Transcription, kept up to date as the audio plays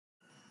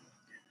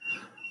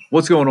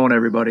What's going on,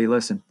 everybody?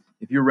 Listen,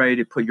 if you're ready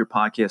to put your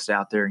podcast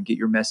out there and get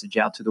your message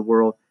out to the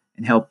world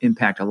and help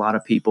impact a lot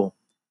of people,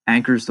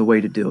 Anchor's the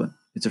way to do it.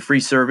 It's a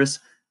free service.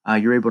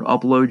 You're able to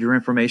upload your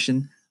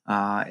information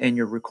and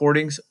your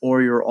recordings,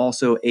 or you're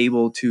also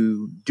able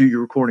to do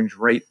your recordings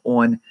right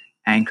on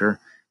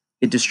Anchor.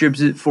 It distributes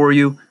it for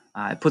you.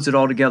 It puts it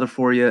all together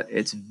for you.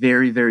 It's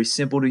very, very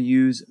simple to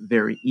use,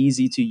 very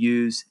easy to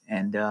use.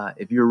 And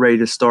if you're ready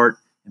to start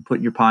and put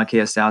your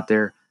podcast out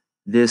there,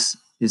 this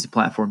is the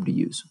platform to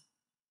use.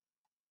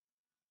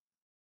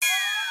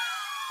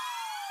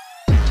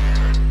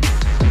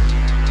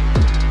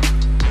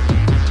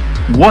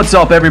 What's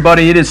up,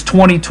 everybody? It is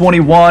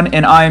 2021,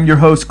 and I am your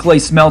host, Clay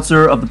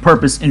Smeltzer of the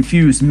Purpose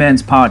Infused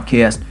Men's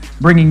Podcast,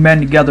 bringing men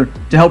together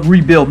to help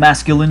rebuild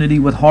masculinity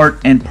with heart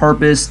and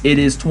purpose. It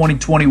is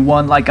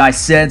 2021, like I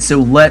said, so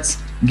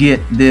let's get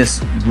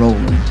this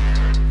rolling.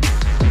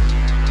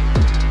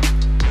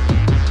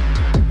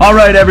 All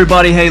right,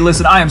 everybody. Hey,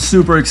 listen, I am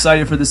super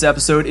excited for this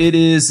episode. It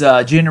is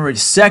January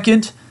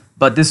 2nd,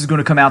 but this is going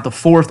to come out the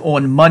 4th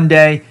on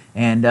Monday.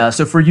 And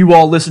so for you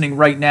all listening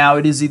right now,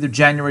 it is either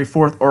January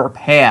 4th or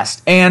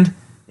past, and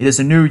it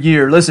is a new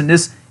year. Listen,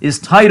 this is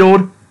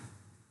titled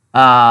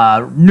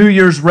New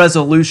Year's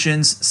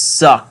Resolutions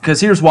Suck,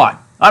 because here's why.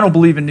 I don't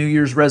believe in New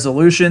Year's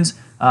resolutions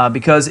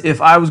because if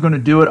I was going to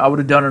do it, I would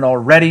have done it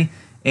already,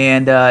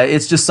 and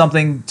it's just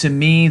something to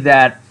me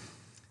that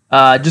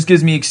just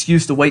gives me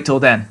excuse to wait till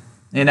then.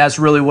 And that's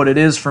really what it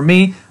is for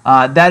me.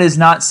 That is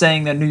not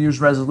saying that New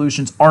Year's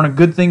resolutions aren't a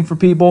good thing for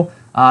people.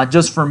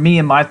 Just for me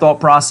and my thought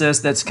process,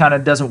 that's kind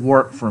of doesn't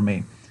work for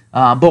me.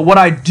 But what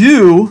I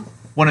do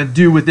want to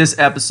do with this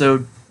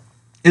episode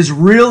is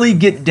really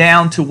get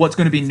down to what's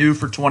going to be new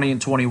for 20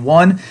 and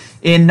 21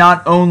 in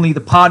not only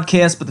the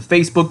podcast, but the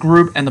Facebook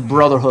group and the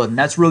Brotherhood. And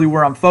that's really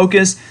where I'm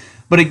focused.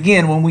 But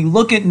again, when we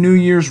look at New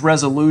Year's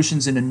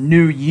resolutions in a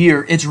new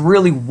year, it's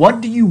really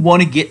what do you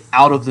want to get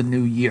out of the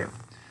new year?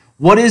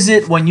 What is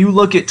it when you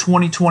look at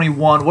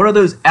 2021? What are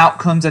those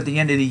outcomes at the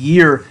end of the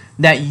year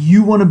that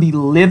you want to be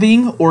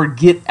living or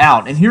get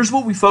out? And here's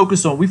what we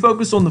focus on. We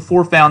focus on the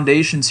 4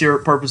 foundations here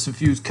at Purpose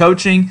Infused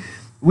Coaching.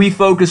 We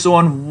focus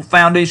on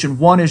foundation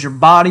 1 is your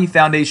body,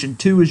 foundation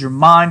 2 is your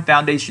mind,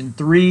 foundation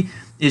 3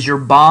 is your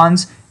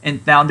bonds,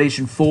 and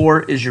foundation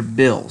 4 is your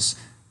bills.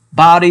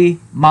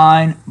 Body,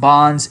 mind,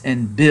 bonds,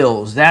 and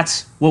bills.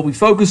 That's what we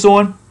focus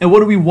on. And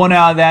what do we want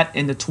out of that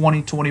in the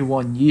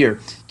 2021 year?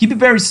 Keep it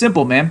very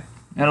simple, man.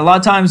 And a lot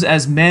of times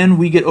as men,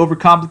 we get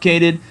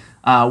overcomplicated.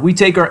 We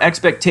take our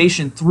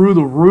expectation through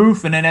the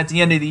roof, and then at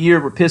the end of the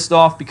year, we're pissed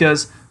off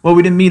because, well,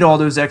 we didn't meet all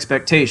those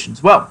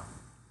expectations. Well,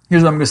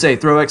 here's what I'm going to say.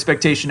 Throw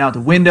expectation out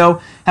the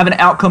window. Have an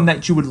outcome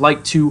that you would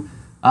like to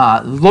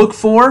look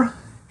for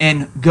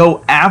and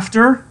go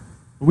after.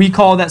 We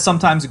call that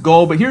sometimes a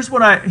goal, but here's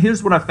what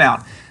I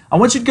found. I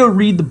want you to go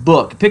read the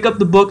book. Pick up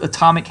the book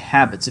Atomic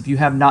Habits. If you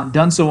have not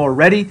done so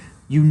already,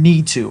 you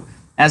need to.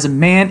 As a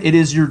man, it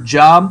is your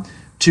job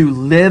to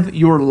live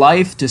your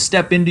life, to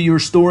step into your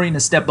story, and to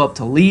step up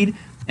to lead.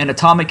 And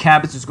Atomic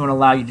Habits is going to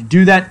allow you to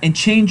do that and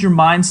change your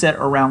mindset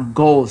around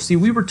goals. See,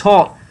 we were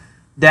taught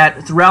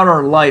that throughout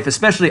our life,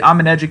 especially I'm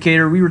an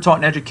educator, we were taught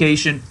in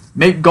education,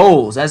 make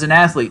goals as an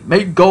athlete,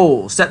 make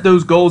goals, set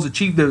those goals,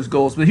 achieve those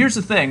goals. But here's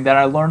the thing that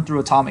I learned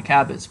through Atomic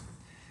Habits,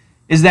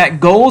 is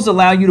that goals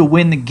allow you to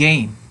win the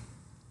game,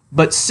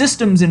 but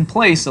systems in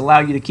place allow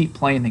you to keep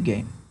playing the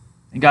game.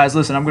 And guys,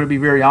 listen, I'm going to be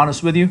very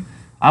honest with you.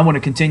 I want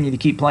to continue to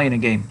keep playing a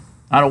game.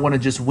 I don't want to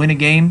just win a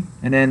game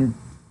and then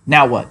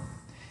now what?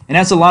 And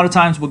that's a lot of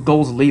times what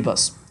goals leave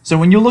us. So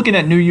when you're looking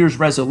at New Year's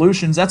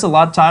resolutions, that's a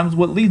lot of times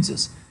what leads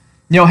us.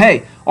 You know,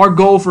 hey, our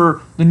goal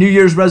for the New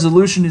Year's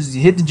resolution is to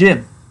hit the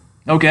gym.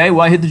 Okay,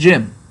 well, I hit the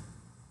gym.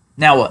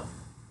 Now what?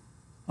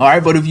 All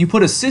right, but if you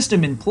put a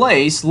system in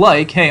place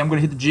like, hey, I'm going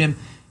to hit the gym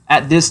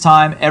at this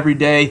time every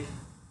day,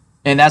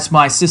 and that's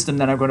my system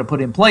that I'm going to put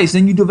in place,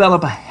 then you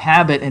develop a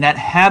habit, and that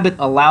habit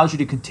allows you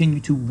to continue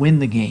to win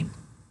the game.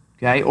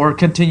 Okay, or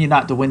continue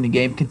not to win the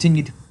game,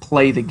 continue to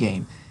play the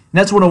game. And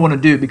that's what I want to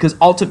do, because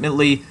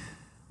ultimately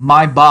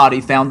my body,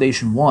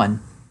 foundation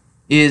 1,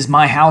 is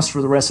my house for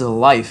the rest of the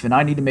life, and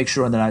I need to make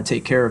sure that I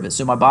take care of it.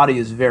 So my body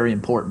is very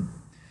important.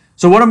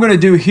 So what I'm going to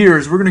do here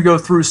is we're going to go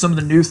through some of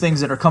the new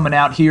things that are coming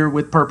out here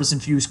with Purpose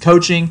Infused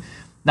Coaching,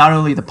 not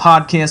only the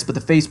podcast, but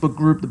the Facebook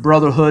group, the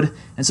Brotherhood,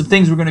 and some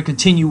things we're going to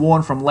continue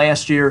on from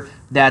last year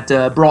that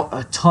brought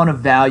a ton of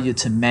value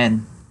to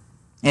men.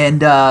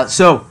 And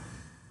so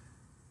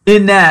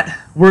in that,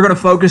 we're going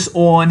to focus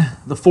on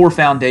the 4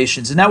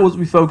 foundations, and that was what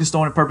we focused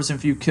on in Purpose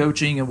Infused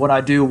Coaching and what I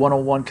do,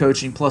 one-on-one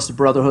coaching, plus the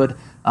Brotherhood,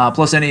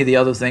 plus any of the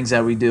other things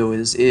that we do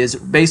is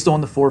based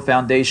on the 4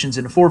 foundations.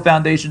 And the 4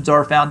 foundations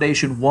are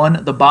foundation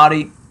 1, the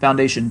body,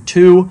 foundation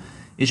 2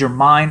 is your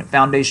mind,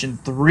 foundation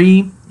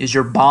 3 is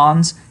your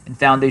bonds, and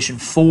foundation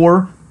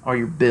 4 are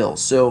your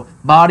bills. So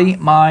body,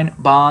 mind,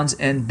 bonds,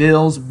 and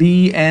bills,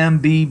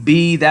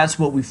 BMBB, that's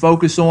what we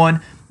focus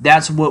on.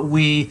 That's what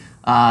we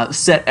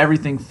set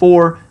everything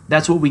for.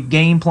 That's what we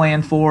game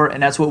plan for,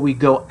 and that's what we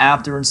go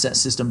after and set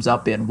systems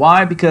up in.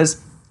 Why? Because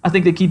I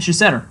think that keeps you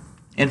centered.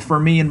 And for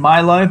me in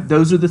my life,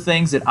 those are the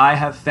things that I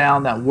have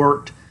found that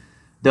worked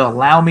that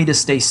allow me to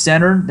stay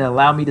centered, that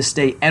allow me to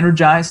stay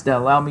energized, that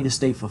allow me to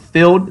stay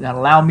fulfilled, that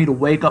allow me to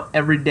wake up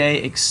every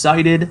day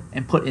excited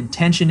and put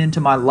intention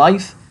into my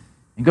life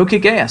and go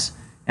kick ass.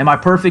 Am I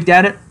perfect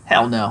at it?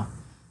 Hell no.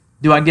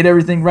 Do I get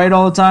everything right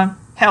all the time?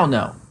 Hell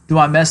no. Do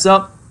I mess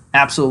up?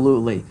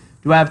 Absolutely.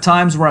 Do I have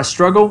times where I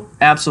struggle?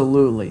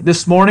 Absolutely.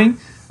 This morning,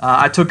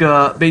 I took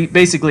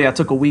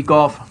a week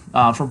off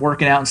from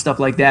working out and stuff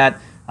like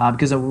that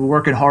because I've been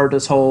working hard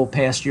this whole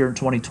past year in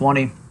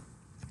 2020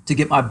 to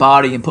get my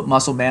body and put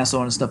muscle mass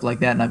on and stuff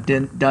like that, and I've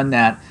done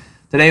that.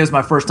 Today was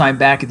my first time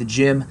back at the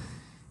gym,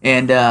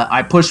 and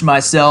I pushed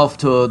myself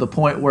to the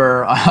point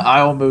where I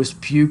almost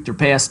puked or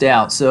passed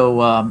out.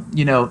 So,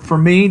 for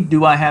me,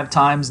 do I have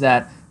times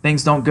that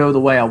things don't go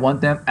the way I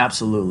want them?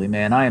 Absolutely,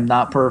 man. I am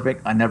not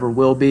perfect. I never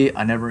will be.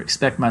 I never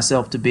expect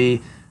myself to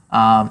be.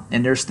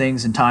 And there's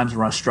things and times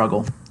where I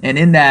struggle. And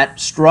in that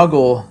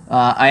struggle,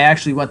 I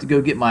actually went to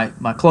go get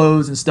my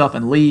clothes and stuff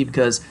and leave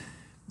because,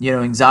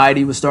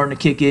 anxiety was starting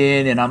to kick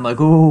in. And I'm like,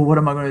 oh, what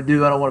am I going to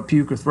do? I don't want to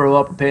puke or throw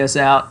up or pass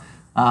out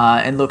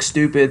and look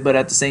stupid. But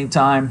at the same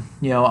time,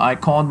 I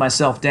calmed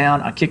myself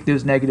down. I kicked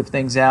those negative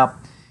things out.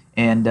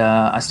 And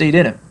I stayed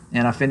in it.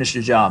 And I finished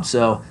the job.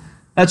 So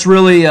that's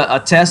really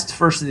a test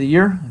first of the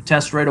year, a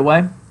test right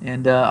away.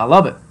 And I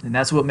love it. And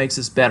that's what makes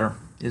us better,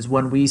 is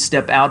when we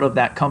step out of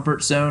that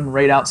comfort zone,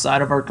 right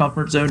outside of our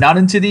comfort zone, not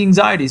into the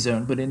anxiety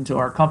zone, but into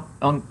our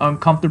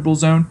uncomfortable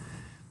zone,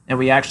 and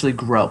we actually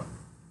grow.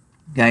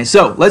 Okay,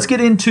 so let's get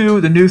into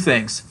the new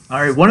things.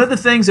 All right, one of the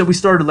things that we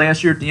started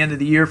last year at the end of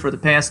the year for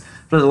the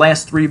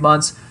last 3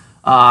 months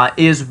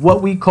is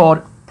what we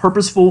called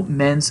Purposeful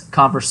Men's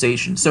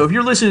Conversations. So if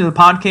you're listening to the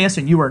podcast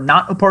and you are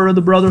not a part of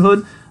the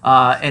Brotherhood,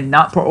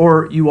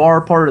 or you are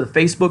part of the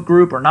Facebook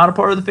group or not a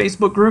part of the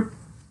Facebook group,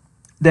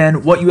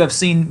 then what you have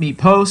seen me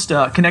post,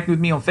 connect with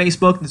me on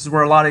Facebook. This is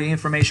where a lot of the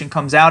information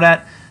comes out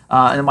at.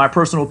 And on my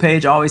personal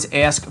page, I always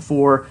ask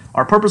for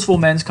our Purposeful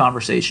Men's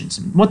Conversations.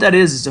 And what that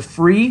is a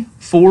free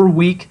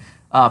 4-week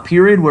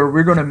period where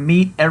we're going to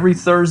meet every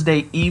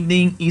Thursday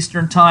evening,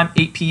 Eastern Time,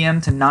 8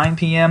 p.m. to 9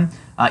 p.m.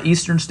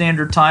 Eastern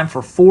Standard Time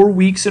for 4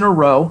 weeks in a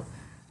row.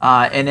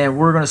 And then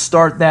we're going to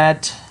start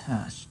that.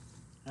 I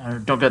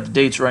don't got the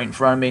dates right in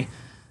front of me.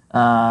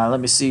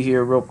 Let me see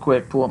here real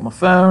quick. Pull up my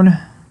phone.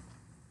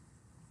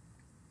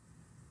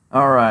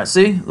 All right.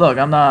 See, look,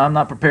 I'm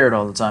not prepared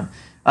all the time.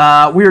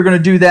 We are going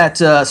to do that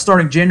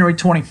starting January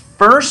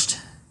 21st,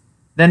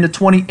 then the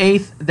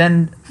 28th,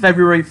 then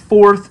February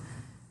 4th,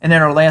 and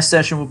then our last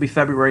session will be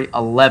February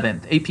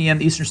 11th, 8 p.m.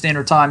 Eastern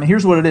Standard Time. And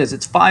here's what it is: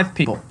 it's 5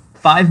 people,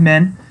 5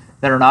 men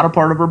that are not a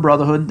part of our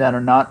brotherhood, that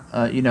are not,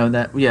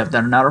 that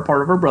are not a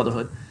part of our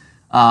brotherhood.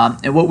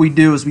 And what we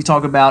do is we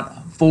talk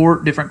about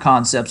 4 different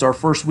concepts. Our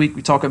first week,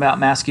 we talk about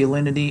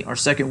masculinity. Our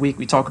second week,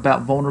 we talk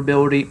about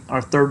vulnerability.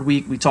 Our third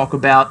week, we talk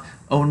about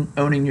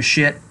owning your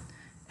shit.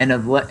 And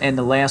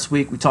the last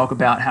week, we talk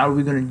about what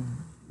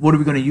are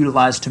we going to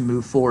utilize to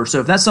move forward.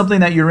 So if that's something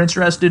that you're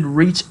interested,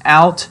 reach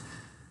out.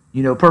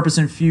 Purpose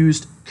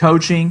Infused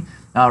Coaching.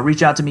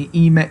 Reach out to me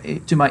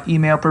to my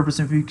email,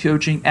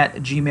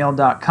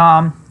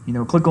 purposeinfusedcoaching@gmail.com.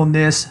 Click on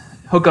this.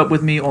 Hook up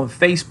with me on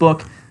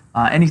Facebook.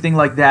 Anything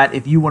like that.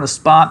 If you want a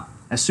spot,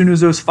 as soon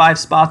as those 5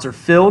 spots are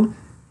filled,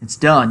 it's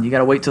done. You got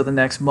to wait till the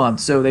next month.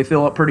 So they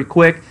fill up pretty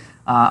quick.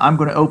 I'm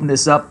going to open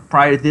this up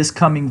prior to this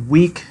coming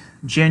week.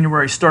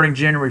 Starting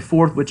January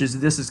 4th,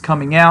 this is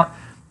coming out.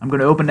 I'm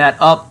going to open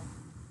that up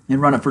and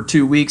run it for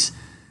 2 weeks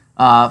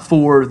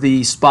for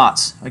the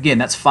spots. Again,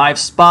 that's 5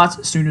 spots.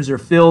 As soon as they're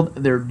filled,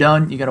 they're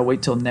done. You got to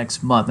wait till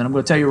next month. And I'm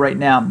going to tell you right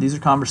now, these are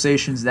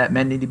conversations that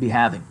men need to be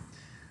having.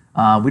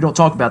 We don't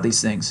talk about these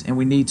things, and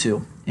we need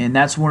to. And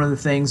that's one of the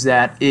things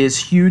that is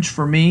huge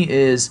for me,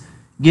 is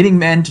getting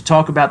men to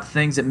talk about the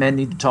things that men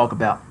need to talk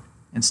about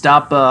and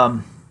stop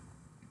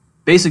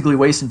basically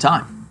wasting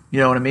time. You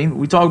know what I mean?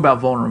 We talk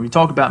about vulnerability. We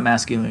talk about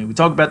masculinity. We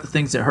talk about the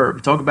things that hurt.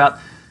 We talk about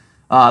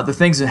the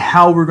things and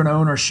how we're going to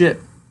own our shit.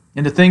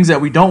 And the things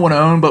that we don't want to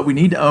own, but we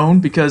need to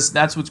own, because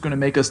that's what's going to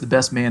make us the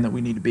best man that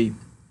we need to be.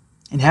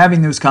 And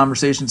having those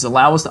conversations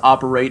allow us to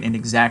operate in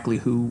exactly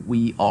who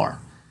we are.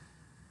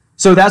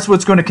 So that's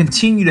what's going to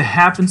continue to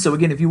happen. So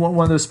again, if you want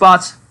one of those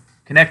spots,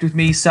 connect with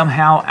me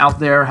somehow out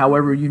there,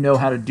 however you know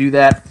how to do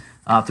that,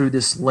 through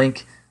this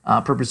link,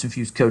 Purpose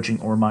Infused Coaching,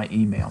 or my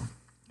email.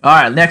 All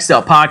right, next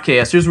up,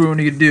 podcast. Here's what we're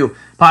going to do.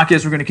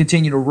 Podcast, we're going to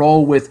continue to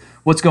roll with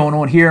what's going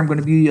on here. I'm going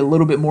to be a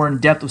little bit more in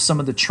depth with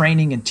some of the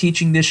training and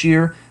teaching this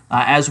year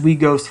as we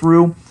go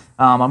through.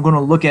 I'm going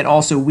to look at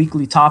also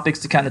weekly topics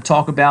to kind of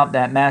talk about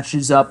that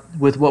matches up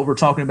with what we're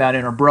talking about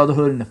in our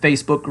brotherhood and the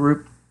Facebook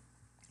group.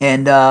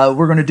 And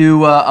we're going to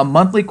do a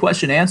monthly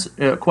question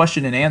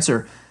and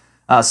answer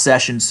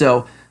session.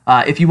 So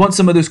if you want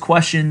some of those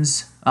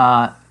questions,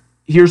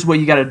 here's what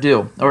you got to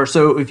do.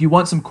 So if you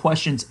want some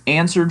questions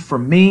answered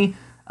from me,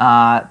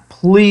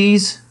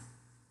 please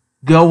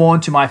go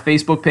on to my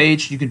Facebook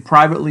page. You can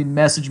privately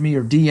message me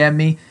or DM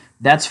me.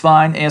 That's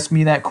fine. Ask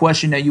me that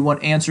question that you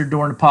want answered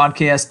during the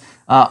podcast.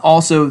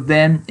 Also,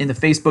 then in the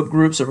Facebook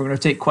group, so we're going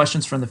to take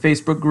questions from the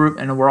Facebook group,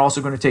 and we're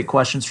also going to take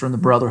questions from the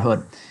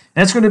Brotherhood.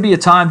 And it's going to be a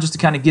time just to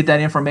kind of get that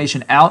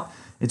information out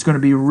It's going to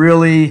be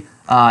really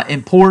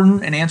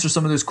important and answer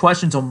some of those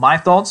questions on my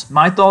thoughts.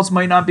 My thoughts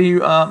might not be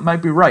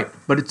right,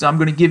 but I'm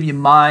going to give you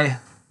my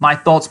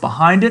thoughts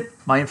behind it,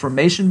 my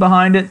information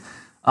behind it,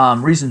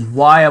 reasons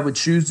why I would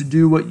choose to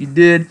do what you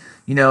did.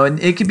 And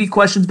it could be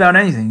questions about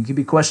anything. It could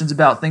be questions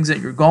about things that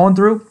you're going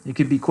through. It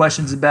could be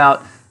questions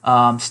about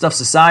stuff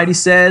society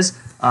says.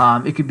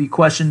 It could be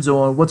questions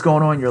on what's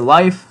going on in your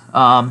life.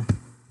 And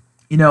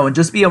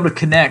just be able to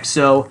connect.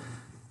 So,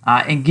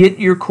 and get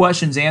your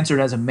questions answered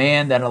as a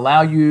man that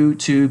allow you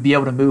to be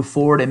able to move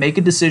forward and make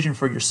a decision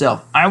for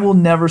yourself. I will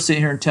never sit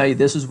here and tell you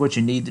this is what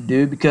you need to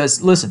do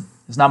because, listen,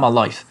 it's not my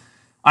life.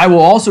 I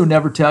will also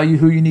never tell you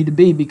who you need to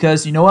be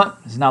because, you know what?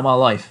 It's not my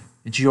life.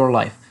 It's your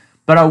life.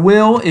 But I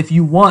will, if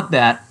you want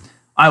that,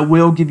 I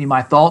will give you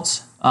my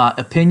thoughts,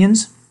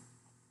 opinions,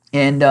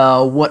 and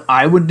what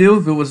I would do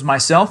if it was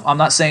myself. I'm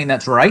not saying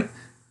that's right.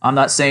 I'm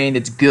not saying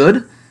it's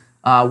good.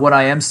 What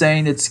I am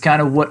saying, it's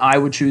kind of what I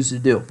would choose to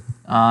do.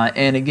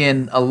 And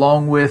again,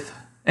 along with,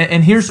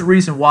 and here's the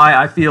reason why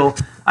I feel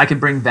I can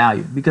bring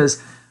value,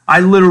 because I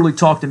literally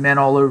talk to men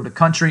all over the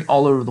country,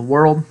 all over the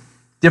world,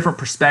 different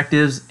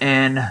perspectives,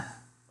 and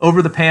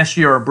over the past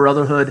year, our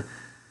brotherhood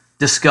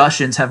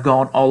discussions have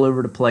gone all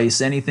over the place.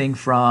 Anything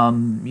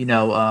from,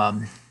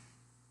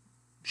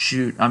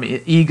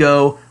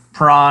 ego,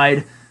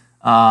 pride,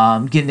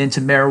 getting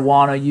into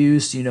marijuana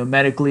use,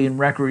 medically and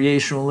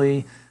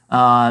recreationally,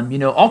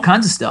 all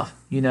kinds of stuff.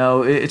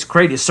 It's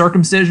crazy.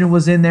 Circumcision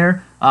was in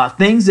there.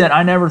 Things that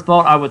I never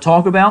thought I would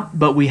talk about,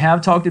 but we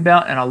have talked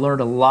about, and I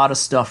learned a lot of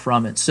stuff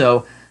from it.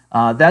 So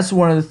that's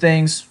one of the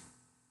things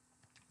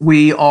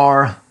we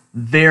are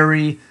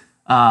very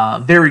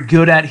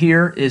good at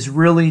here, is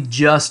really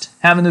just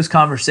having those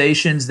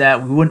conversations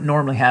that we wouldn't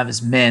normally have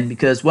as men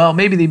because, well,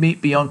 maybe they may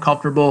be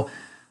uncomfortable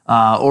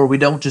or we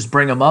don't just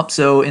bring them up.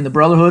 So in the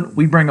Brotherhood,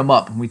 we bring them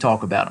up and we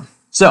talk about them.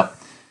 So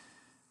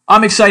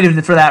I'm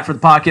excited for that for the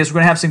podcast. We're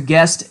going to have some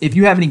guests. If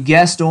you have any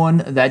guests on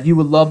that you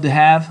would love to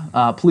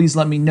have, please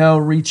let me know.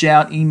 Reach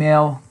out,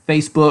 email,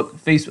 Facebook,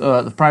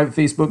 the private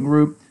Facebook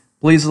group.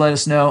 Please let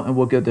us know, and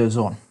we'll get those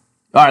on.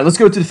 All right, let's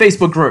go to the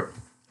Facebook group.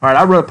 All right,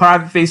 I wrote a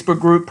private Facebook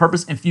group,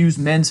 Purpose Infused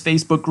Men's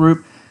Facebook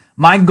group.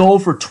 My goal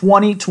for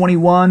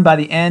 2021 by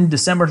the end,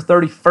 December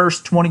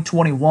 31st,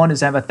 2021, is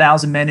to have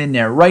 1,000 men in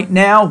there. Right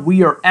now,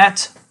 we are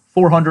at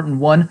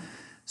 401.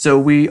 So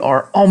we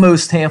are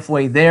almost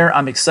halfway there.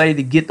 I'm excited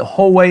to get the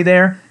whole way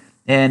there,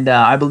 and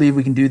I believe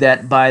we can do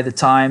that by the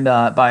time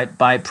by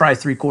probably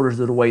 3/4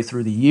 of the way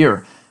through the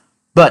year.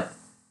 But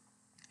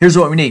here's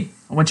what we need.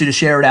 I want you to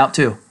share it out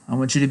too. I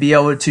want you to be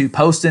able to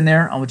post in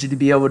there. I want you to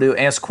be able to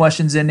ask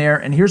questions in there.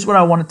 And here's what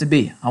I want it to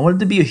be. I want it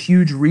to be a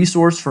huge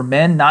resource for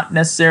men, not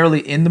necessarily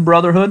in the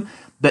Brotherhood,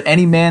 but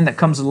any man that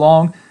comes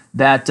along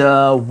that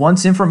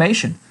wants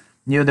information.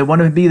 They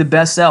want to be the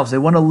best selves. They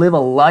want to live a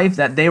life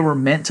that they were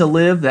meant to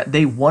live, that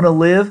they want to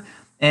live,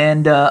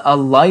 and a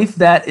life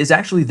that is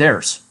actually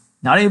theirs,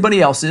 not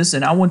anybody else's.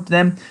 And I want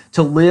them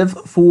to live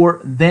for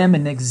them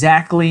and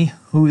exactly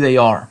who they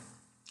are.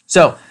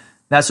 So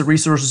that's the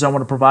resources I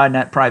want to provide in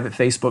that private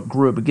Facebook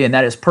group. Again,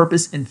 that is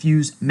Purpose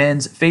Infused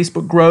Men's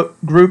Facebook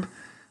group.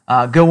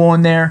 Go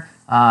on there,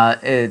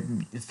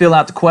 fill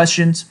out the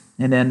questions,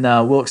 and then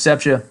we'll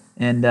accept you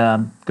and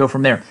go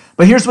from there.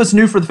 But here's what's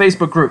new for the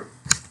Facebook group.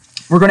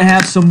 We're going to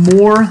have some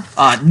more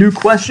new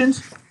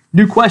questions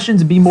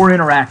and be more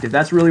interactive.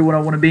 That's really what I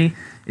want to be,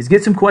 is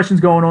get some questions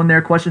going on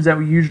there, questions that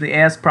we usually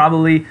ask,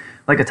 probably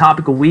like a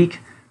topic a week.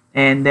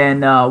 And then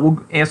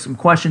we'll ask some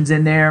questions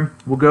in there.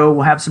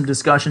 We'll have some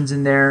discussions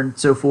in there and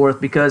so forth,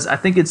 because I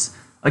think it's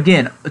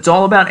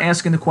all about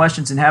asking the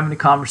questions and having the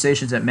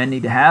conversations that men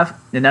need to have,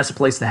 and that's a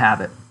place to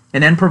have it.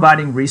 And then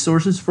providing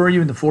resources for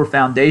you in the 4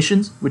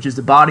 foundations, which is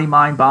the body,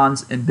 mind,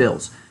 bonds, and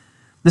bills.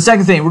 The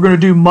second thing, we're going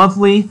to do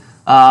monthly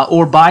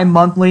or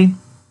bi-monthly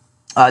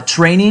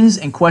trainings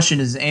and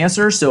questions and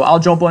answers. So I'll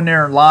jump on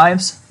there in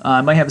lives.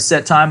 I might have a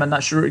set time. I'm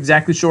not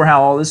exactly sure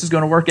how all this is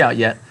going to work out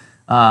yet.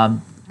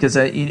 Because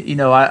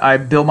I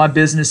build my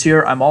business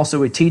here. I'm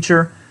also a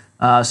teacher,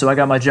 so I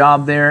got my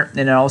job there,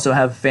 and I also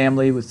have a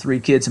family with 3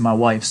 kids and my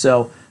wife.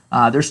 So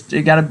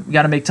you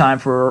gotta make time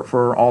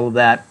for all of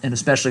that, and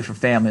especially for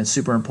family. It's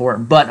super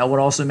important. But I would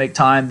also make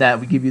time that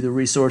we give you the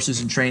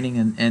resources and training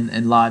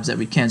and lives that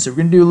we can. So we're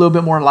gonna do a little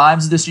bit more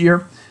lives this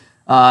year,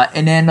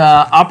 and then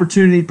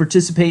opportunity to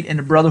participate in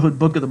the Brotherhood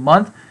Book of the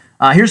Month.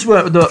 Here's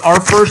what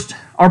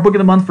our book of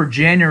the month for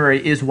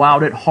January is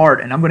Wild at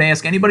Heart. And I'm going to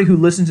ask anybody who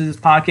listens to this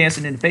podcast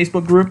and in the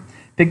Facebook group,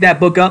 pick that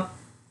book up.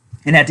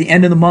 And at the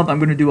end of the month, I'm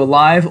going to do a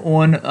live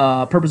on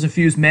Purpose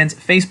Infused Men's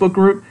Facebook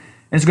group.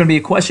 And it's going to be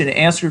a question and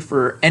answer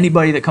for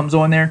anybody that comes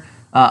on there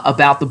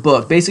about the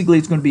book. Basically,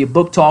 it's going to be a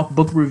book talk,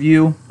 book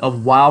review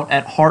of Wild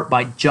at Heart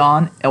by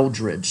John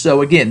Eldredge.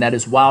 So again, that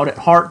is Wild at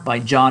Heart by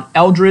John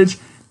Eldredge.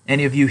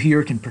 Any of you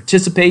here can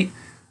participate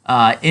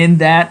in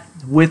that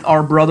with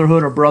our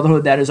Brotherhood. Our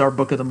Brotherhood, that is our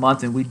book of the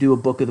month, and we do a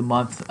book of the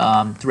month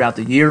throughout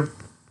the year.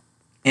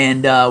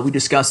 And we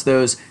discuss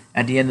those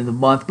at the end of the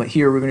month. But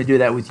here we're going to do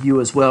that with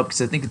you as well,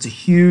 because I think it's a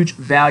huge,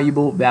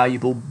 valuable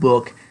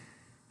book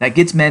that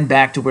gets men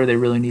back to where they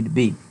really need to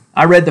be.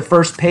 I read the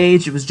first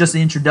page. It was just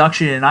the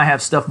introduction, and I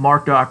have stuff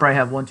marked out. I probably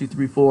have 1, 2,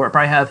 3, 4. I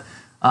probably have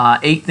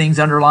 8 things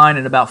underlined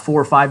and about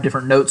 4 or 5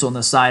 different notes on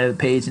the side of the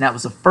page, and that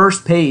was the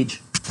first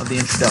page of the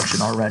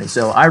introduction already.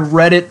 So I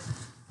read it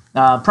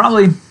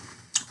probably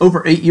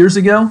over 8 years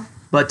ago,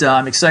 but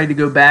I'm excited to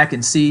go back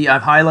and see.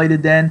 I've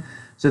highlighted then.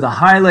 So the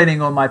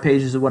highlighting on my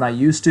pages is what I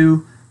used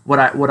to, what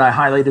I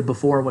highlighted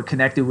before and what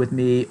connected with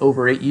me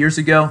over 8 years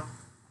ago.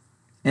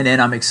 And then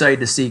I'm excited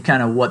to see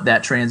kind of what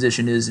that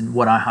transition is and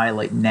what I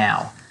highlight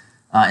now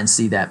and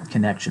see that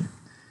connection.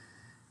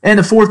 And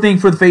the fourth thing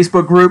for the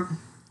Facebook group,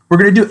 we're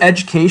going to do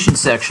education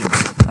sections.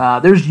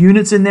 There's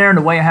units in there, and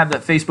the way I have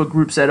that Facebook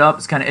group set up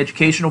is kind of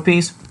educational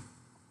piece.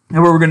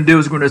 And what we're going to do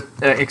is we're going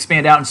to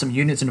expand out in some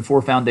units into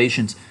 4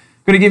 foundations.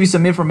 I'm going to give you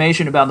some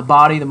information about the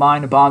body, the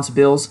mind, the bonds, the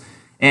bills,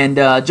 and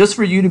just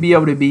for you to be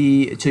able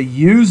to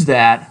use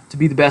that to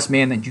be the best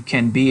man that you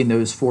can be in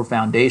those 4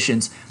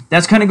 foundations.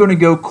 That's kind of going to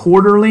go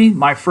quarterly.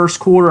 My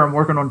first quarter, I'm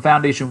working on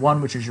Foundation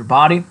 1, which is your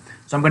body.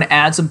 So I'm going to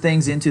add some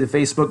things into the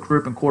Facebook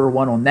group in quarter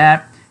 1 on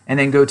that, and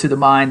then go to the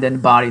mind, then the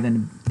body,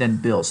 then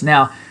bills.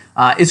 Now,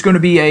 it's going to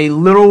be a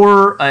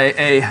littler,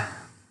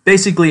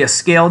 basically a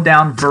scaled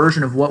down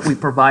version of what we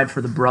provide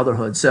for the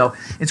Brotherhood. So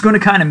it's going to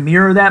kind of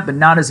mirror that, but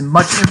not as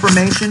much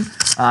information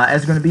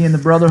as going to be in the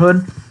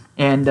Brotherhood.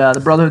 And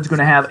the Brotherhood's going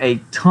to have a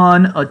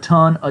ton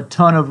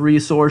of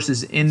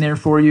resources in there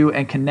for you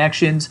and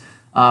connections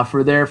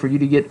for you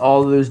to get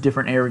all of those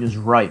different areas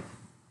right.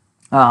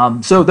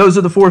 So those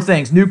are the 4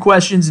 things: new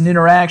questions and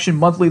interaction,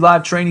 monthly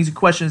live trainings and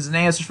questions and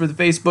answers for the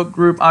Facebook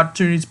group,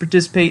 opportunities to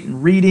participate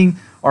in reading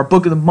our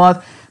book of the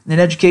month, and an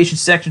education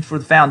section for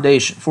the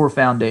foundation.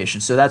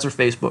 So that's our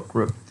Facebook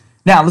group.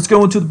 Now let's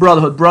go into the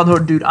Brotherhood.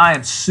 Brotherhood, dude, I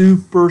am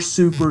super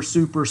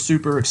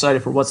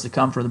excited for what's to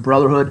come for the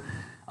Brotherhood.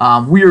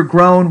 We are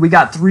grown. We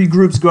got 3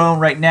 groups growing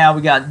right now.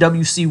 We got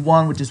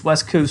WC1, which is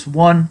West Coast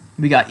 1.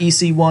 We got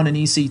EC1 and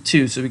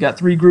EC2. So we got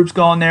 3 groups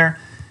going there.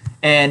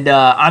 And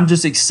I'm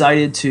just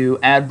excited to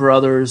add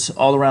brothers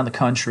all around the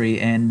country.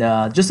 And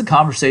just the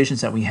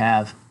conversations that we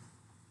have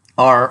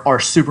are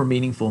super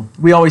meaningful.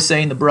 We always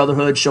say in the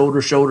Brotherhood,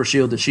 shoulder to shoulder,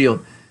 shield to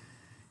shield.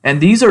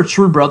 And these are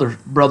true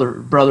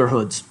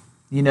brotherhoods.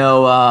 You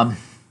know,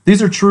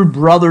 these are true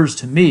brothers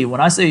to me.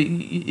 When I say,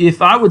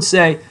 if I would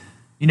say,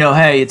 you know,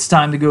 hey, it's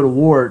time to go to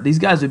war, these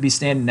guys would be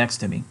standing next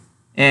to me.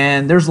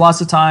 And there's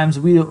lots of times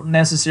we don't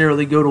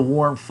necessarily go to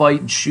war and fight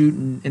and shoot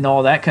and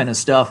all that kind of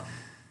stuff.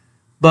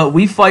 But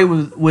we fight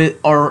with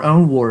our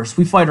own wars.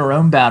 We fight our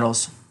own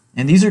battles.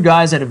 And these are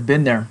guys that have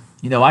been there.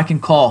 You know, I can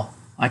call.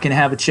 I can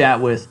have a chat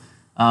with.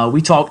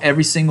 We talk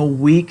every single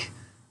week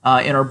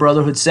in our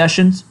Brotherhood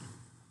sessions.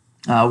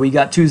 We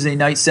got Tuesday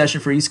night session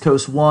for East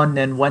Coast 1.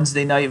 Then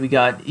Wednesday night we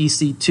got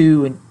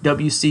EC2 and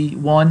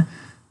WC1.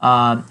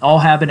 All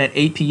happen at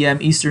 8 p.m.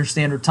 Eastern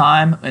Standard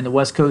Time. And the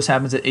West Coast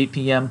happens at 8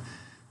 p.m.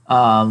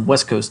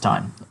 West Coast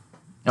time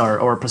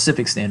or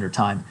Pacific Standard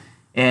Time.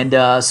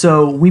 And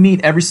so we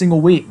meet every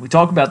single week. We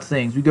talk about the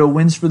things. We go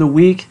wins for the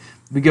week.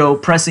 We go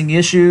pressing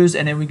issues,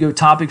 and then we go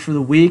topic for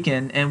the week,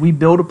 and we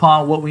build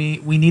upon what we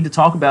need to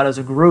talk about as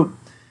a group.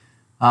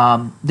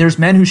 There's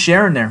men who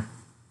share in there.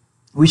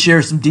 We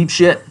share some deep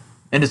shit,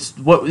 and it's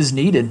what is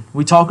needed.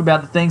 We talk about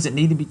the things that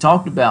need to be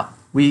talked about.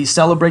 We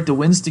celebrate the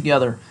wins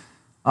together.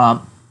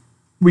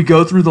 We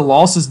go through the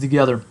losses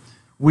together.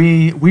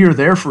 We are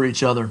there for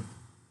each other.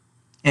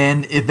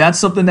 And if that's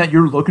something that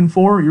you're looking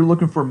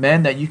for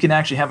men that you can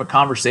actually have a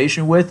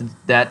conversation with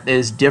that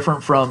is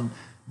different from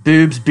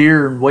boobs,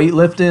 beer, and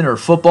weightlifting or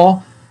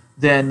football,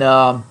 then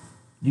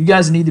you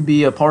guys need to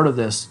be a part of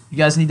this. You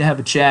guys need to have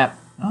a chat.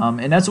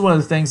 And that's one of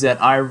the things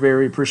that I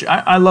very appreciate.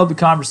 I love the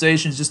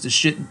conversations, just the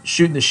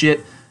shooting the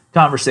shit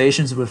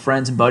conversations with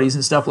friends and buddies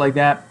and stuff like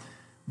that.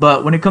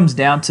 But when it comes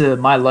down to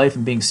my life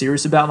and being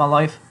serious about my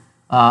life,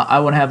 I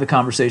want to have the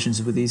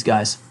conversations with these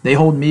guys. They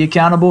hold me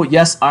accountable.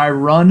 Yes, I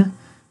run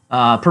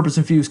Purpose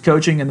Infused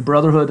Coaching and the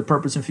Brotherhood, the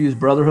Purpose Infused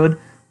Brotherhood,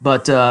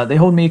 but they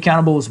hold me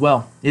accountable as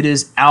well. It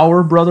is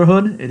our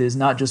brotherhood. It is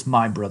not just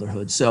my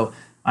brotherhood. So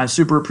I'm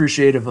super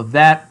appreciative of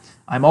that.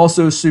 I'm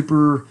also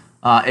super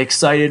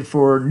excited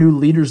for new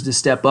leaders to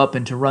step up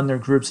and to run their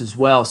groups as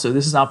well. So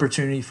this is an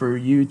opportunity for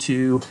you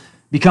to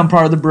become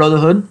part of the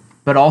brotherhood,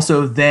 but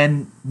also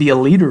then be a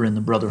leader in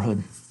the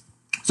brotherhood.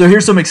 So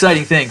here's some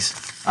exciting things.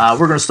 We're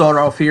going to start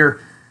off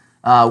here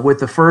with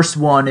the first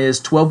one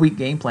is 12-week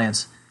game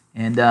plans.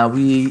 And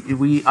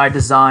I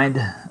designed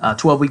a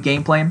 12-week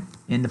game plan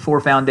in the 4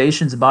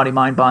 foundations of body,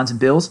 mind, bonds, and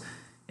bills.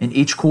 In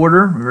each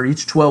quarter or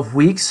each 12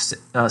 weeks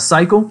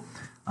cycle,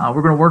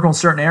 we're going to work on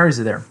certain areas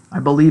of there. I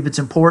believe it's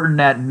important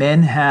that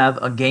men have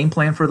a game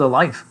plan for their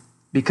life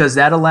because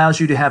that allows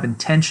you to have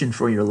intention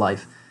for your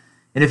life.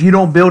 And if you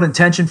don't build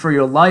intention for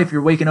your life,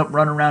 you're waking up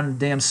running around in a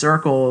damn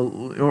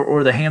circle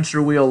or the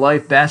hamster wheel of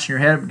life, bashing your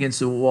head up against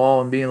the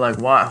wall and being like,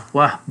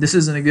 wow, this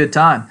isn't a good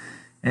time.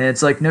 And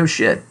it's like, no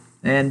shit.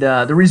 And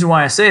the reason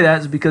why I say that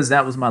is because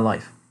that was my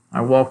life.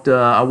 I woke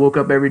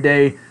up every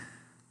day,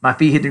 my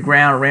feet hit the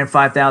ground, I ran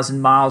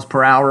 5,000 miles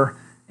per hour,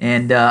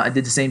 and I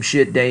did the same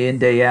shit day in,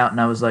 day out. And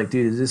I was like,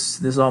 dude, is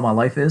this all my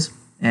life is?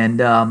 And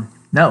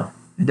no,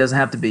 it doesn't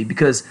have to be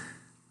because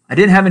I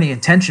didn't have any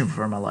intention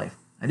for my life.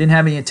 I didn't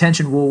have any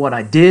intention with what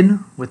I did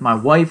with my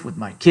wife, with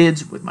my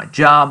kids, with my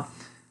job.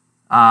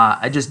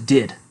 I just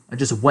did. I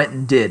just went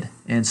and did.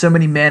 And so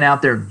many men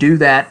out there do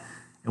that,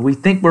 and we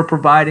think we're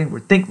providing,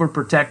 we think we're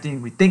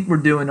protecting, we think we're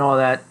doing all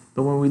that,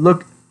 but when we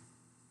look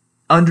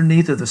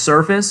underneath of the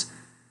surface,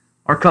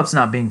 our cup's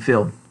not being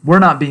filled. We're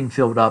not being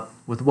filled up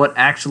with what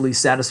actually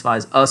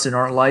satisfies us in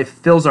our life,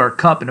 fills our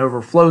cup and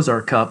overflows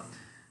our cup.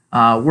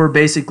 We're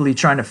basically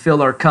trying to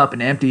fill our cup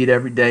and empty it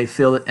every day,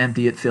 fill it,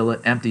 empty it, fill it,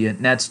 empty it,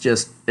 and that's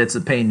just, it's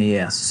a pain in the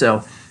ass.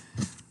 So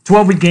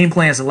 12-week game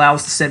plans allow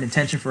us to set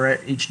intention for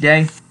each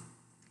day,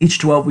 each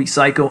 12-week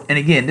cycle. And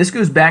again, this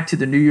goes back to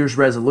the New Year's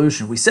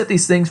resolution. We set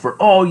these things for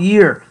all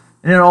year,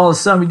 and then all of a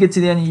sudden we get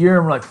to the end of the year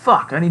and we're like,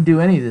 fuck, I didn't do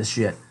any of this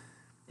shit.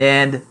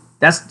 And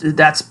that's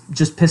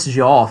just pisses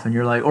you off, and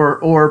you're like,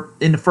 or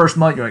in the first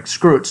month you're like,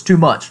 screw it, it's too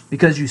much,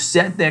 because you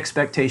set the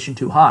expectation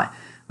too high.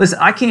 Listen,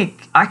 I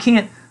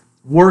can't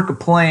work a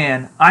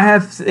plan. I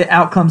have the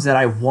outcomes that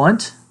I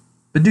want,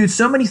 but dude,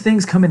 so many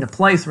things come into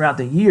play throughout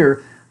the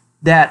year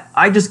that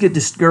I just get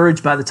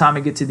discouraged by the time I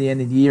get to the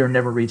end of the year and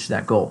never reach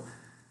that goal.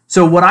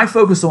 So what I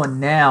focus on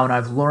now, and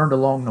I've learned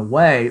along the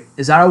way,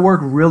 is that I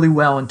work really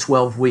well in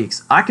 12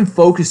 weeks. I can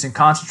focus and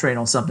concentrate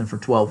on something for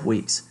 12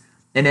 weeks,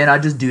 and then I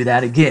just do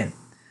that again.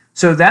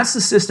 So that's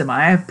the system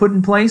I have put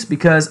in place,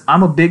 because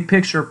I'm a big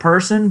picture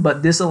person,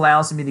 but this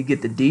allows me to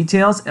get the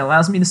details. It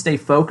allows me to stay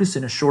focused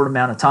in a short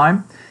amount of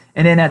time.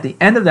 And then at the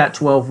end of that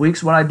 12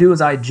 weeks, what I do is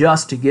I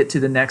adjust to get to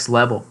the next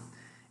level.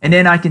 And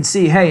then I can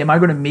see, hey, am I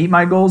going to meet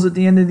my goals at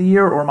the end of the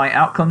year, or my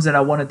outcomes that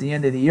I want at the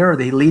end of the year? Are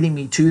they leading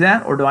me to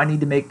that, or do I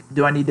need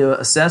to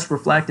assess,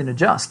 reflect, and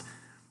adjust?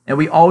 And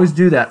we always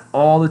do that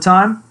all the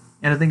time.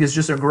 And I think it's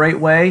just a great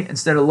way,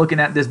 instead of looking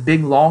at this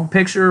big long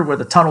picture where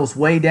the tunnel's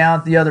way down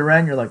at the other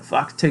end, you're like,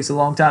 fuck, it takes a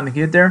long time to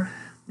get there,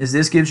 is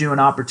this gives you an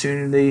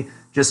opportunity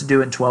just to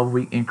do it in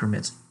 12-week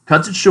increments.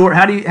 Cuts it short.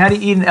 How do you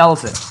eat an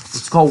elephant?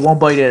 It's called one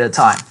bite at a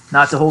time,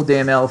 not the whole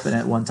damn elephant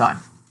at one time.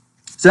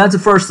 So that's the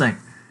first thing.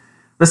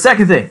 The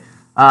second thing,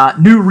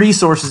 new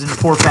resources in the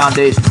core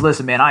foundations.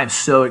 Listen, man, I am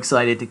so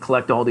excited to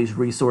collect all these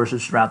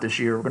resources throughout this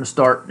year. We're going to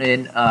start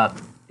in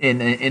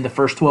the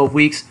first 12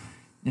 weeks.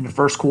 In the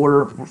first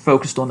quarter, we're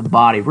focused on the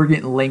body. We're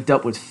getting linked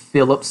up with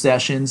Philip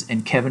Sessions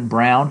and Kevin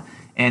Brown,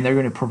 and they're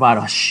going to provide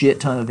a shit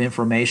ton of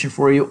information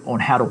for you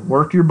on how to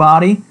work your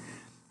body,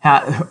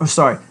 the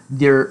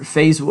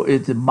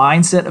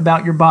mindset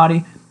about your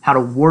body, how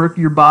to work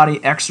your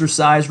body,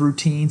 exercise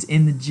routines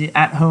in the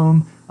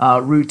at-home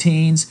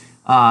routines,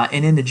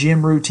 and in the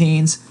gym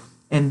routines,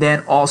 and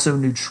then also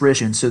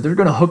nutrition. So they're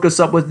going to hook us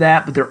up with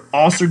that, but they're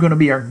also going to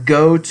be our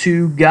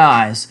go-to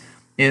guys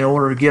in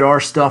order to get our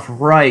stuff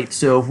right.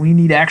 So if we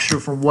need extra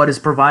from what is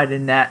provided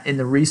in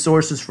the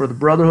resources for the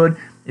Brotherhood,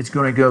 it's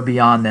going to go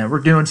beyond that. We're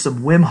doing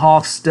some Wim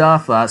Hof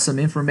stuff, some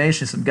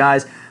information. Some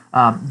guys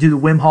do the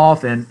Wim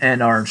Hof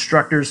and our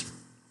instructors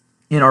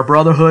in our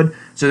Brotherhood.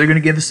 So they're going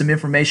to give us some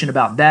information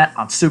about that.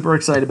 I'm super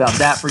excited about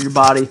that for your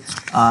body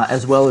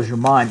as well as your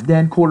mind.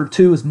 Then quarter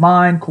 2 is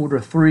mind. Quarter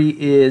 3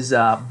 is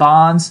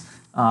bonds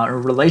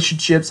or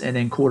relationships. And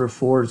then quarter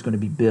 4 is going to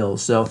be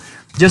bills. So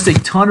just a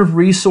ton of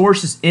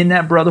resources in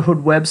that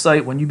Brotherhood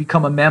website. When you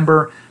become a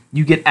member,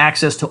 you get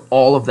access to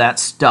all of that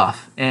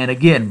stuff. And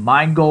again,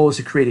 my goal is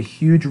to create a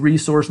huge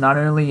resource, not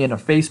only in a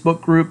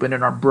Facebook group, but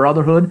in our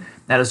Brotherhood.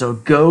 That is a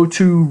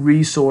go-to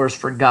resource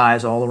for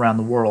guys all around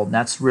the world. And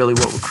that's really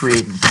what we're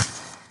creating.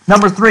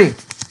 Number 3,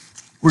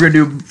 we're going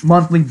to do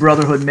monthly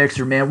Brotherhood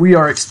Mixer, man. We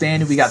are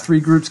expanding. We got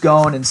 3 groups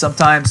going, and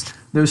sometimes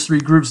those 3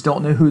 groups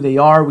don't know who they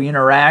are. We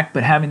interact,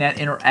 but having that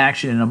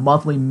interaction in a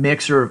monthly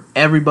mixer of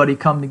everybody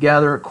come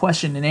together,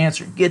 question and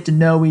answer, get to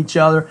know each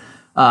other,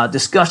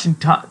 discussion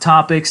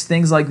topics,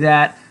 things like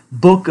that,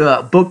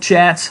 book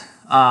chats,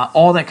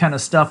 all that kind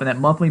of stuff, and that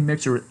monthly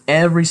mixer with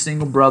every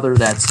single brother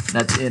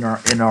that's in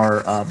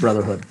our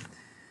Brotherhood.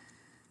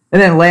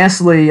 And then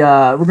lastly,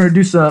 we're going to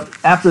do some,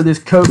 after this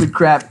COVID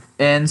crap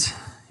ends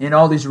and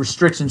all these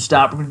restrictions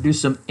stop, we're going to do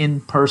some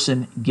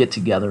in-person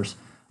get-togethers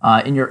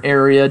in your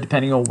area,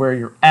 depending on where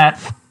you're at,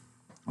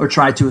 or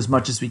try to as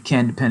much as we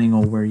can, depending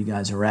on where you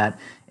guys are at,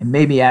 and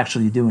maybe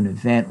actually do an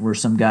event where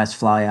some guys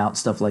fly out,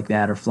 stuff like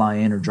that, or fly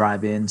in or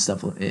drive in,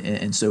 stuff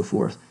and so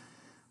forth.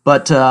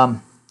 But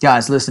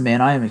guys, listen,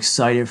 man, I am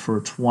excited for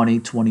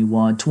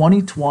 2021.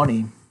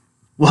 2020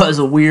 was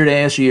a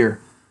weird-ass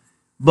year,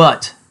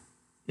 but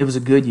it was a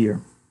good year.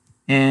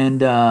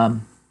 And,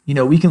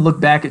 we can look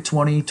back at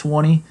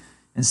 2020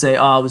 and say,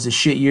 oh, it was a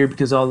shit year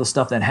because of all the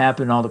stuff that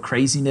happened, all the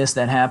craziness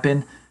that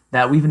happened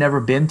that we've never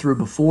been through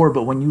before.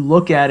 But when you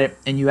look at it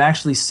and you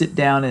actually sit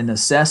down and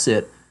assess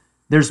it,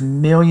 there's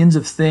millions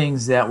of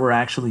things that were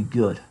actually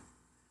good.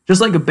 Just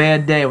like a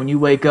bad day, when you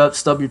wake up,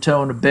 stub your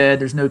toe in the bed,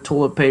 there's no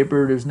toilet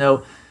paper, there's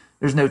no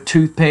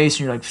toothpaste,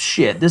 and you're like,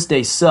 shit, this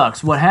day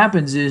sucks. What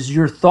happens is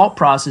your thought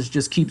process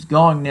just keeps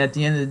going, and at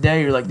the end of the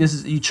day, you're like,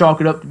 you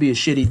chalk it up to be a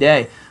shitty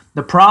day.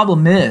 The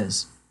problem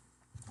is,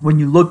 when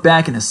you look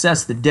back and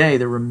assess the day,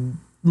 there were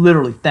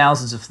literally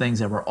thousands of things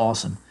that were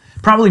awesome.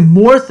 Probably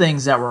more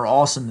things that were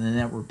awesome than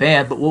that were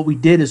bad, but what we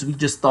did is we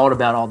just thought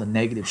about all the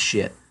negative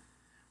shit.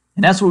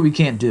 And that's what we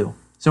can't do.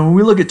 So when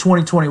we look at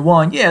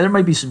 2021, yeah, there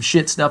might be some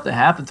shit stuff that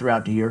happened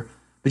throughout the year,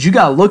 but you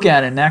got to look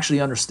at it and actually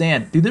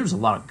understand, dude, there was a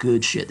lot of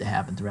good shit that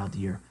happened throughout the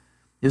year.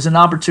 It was an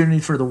opportunity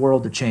for the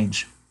world to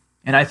change.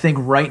 And I think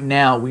right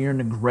now we are in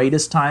the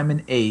greatest time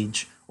and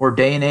age, or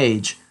day and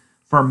age,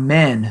 for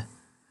men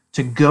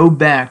to go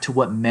back to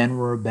what men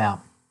were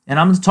about. And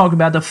I'm just talking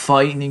about the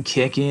fighting and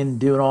kicking and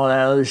doing all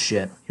that other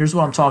shit. Here's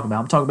what I'm talking about.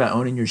 I'm talking about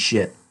owning your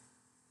shit.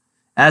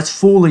 That's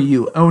fully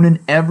you,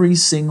 owning every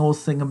single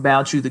thing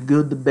about you, the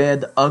good, the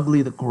bad, the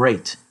ugly, the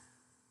great.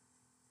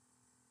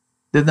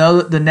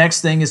 The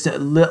next thing is to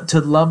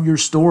love your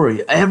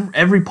story,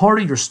 every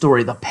part of your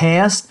story, the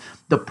past,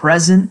 the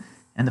present,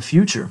 and the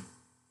future.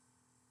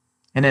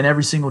 And then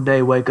every single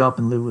day, wake up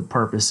and live with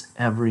purpose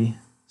every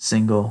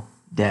single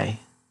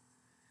day.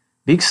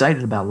 Be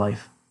excited about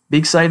life. Be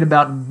excited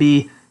about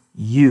be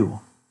you,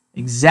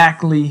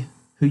 exactly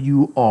who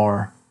you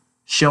are,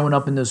 showing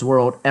up in this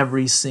world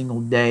every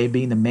single day,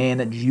 being the man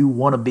that you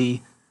want to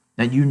be,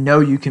 that you know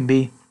you can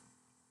be.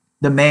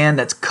 The man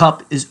that's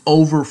cup is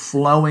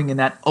overflowing, and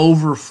that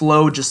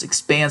overflow just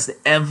expands to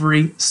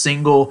every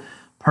single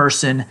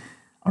person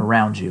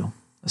around you,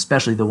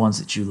 especially the ones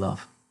that you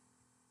love.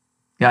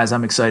 Guys,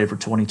 I'm excited for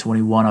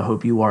 2021. I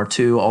hope you are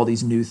too. All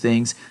these new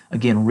things.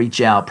 Again,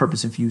 reach out,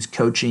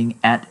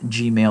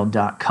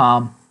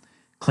 purposeinfusedcoaching@gmail.com.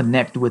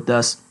 Connect with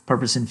us,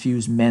 Purpose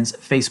Infused Men's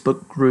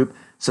Facebook group.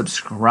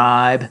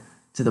 Subscribe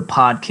to the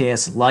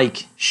podcast.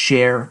 Like,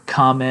 share,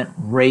 comment,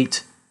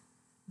 rate.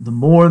 The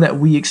more that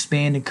we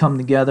expand and come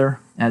together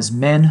as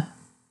men,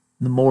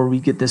 the more we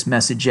get this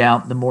message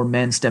out, the more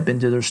men step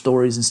into their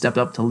stories and step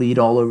up to lead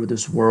all over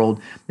this world.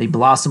 They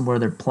blossom where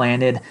they're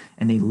planted,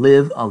 and they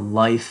live a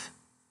life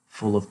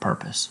full of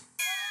purpose.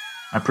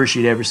 I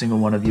appreciate every single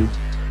one of you.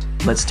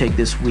 Let's take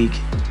this week,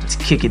 let's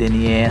kick it in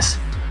the ass,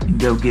 and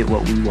go get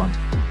what we want.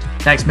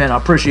 Thanks, man. I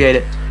appreciate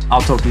it.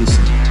 I'll talk to you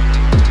soon.